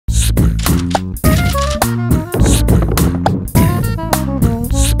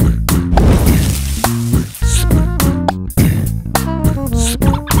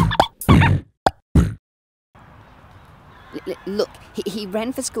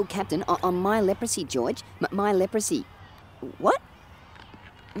ran for school captain on my leprosy, George. My leprosy. What?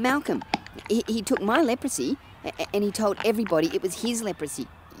 Malcolm. He took my leprosy and he told everybody it was his leprosy.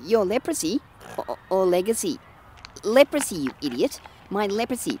 Your leprosy or legacy? Leprosy, you idiot. My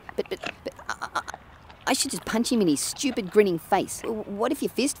leprosy. But I should just punch him in his stupid grinning face. What if your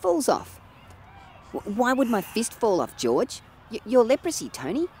fist falls off? Why would my fist fall off, George? Your leprosy,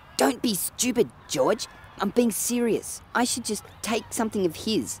 Tony. Don't be stupid, George. I'm being serious. I should just take something of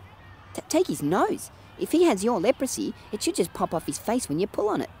his. Take his nose. If he has your leprosy, it should just pop off his face when you pull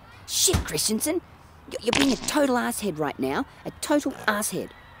on it. Shit, Christensen. You're being a total asshead right now. A total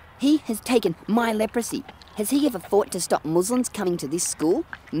asshead. He has taken my leprosy. Has he ever fought to stop Muslims coming to this school?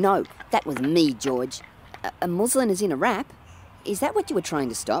 No, that was me, George. A Muslim is in a rap? Is that what you were trying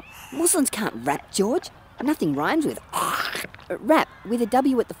to stop? Muslims can't rap, George. Nothing rhymes with rap with a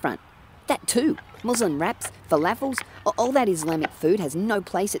W at the front. That too. Muslim wraps, falafels, all that Islamic food has no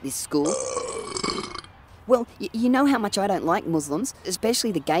place at this school. Well, you know how much I don't like Muslims,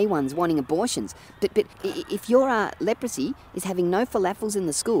 especially the gay ones wanting abortions. But if your leprosy is having no falafels in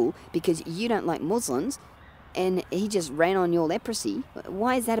the school because you don't like Muslims, and he just ran on your leprosy,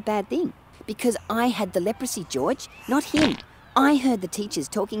 why is that a bad thing? Because I had the leprosy, George, not him. I heard the teachers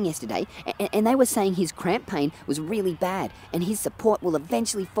talking yesterday, and they were saying his cramp pain was really bad, and his support will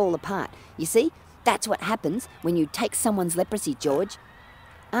eventually fall apart. You see, that's what happens when you take someone's leprosy, George.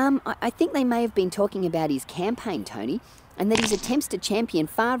 I think they may have been talking about his campaign, Tony, and that his attempts to champion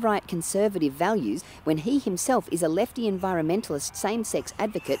far-right conservative values when he himself is a lefty environmentalist same-sex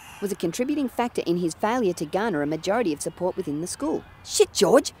advocate was a contributing factor in his failure to garner a majority of support within the school. Shit,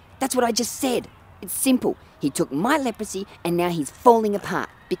 George! That's what I just said! It's simple. He took my leprosy and now he's falling apart.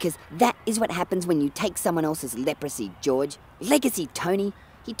 Because that is what happens when you take someone else's leprosy, George. Legacy, Tony.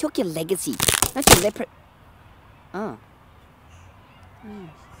 He took your legacy. Not your Oh.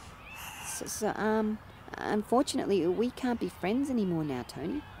 So, unfortunately, we can't be friends anymore now,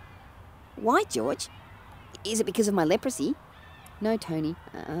 Tony. Why, George? Is it because of my leprosy? No, Tony.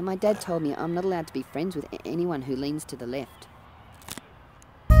 My dad told me I'm not allowed to be friends with anyone who leans to the left.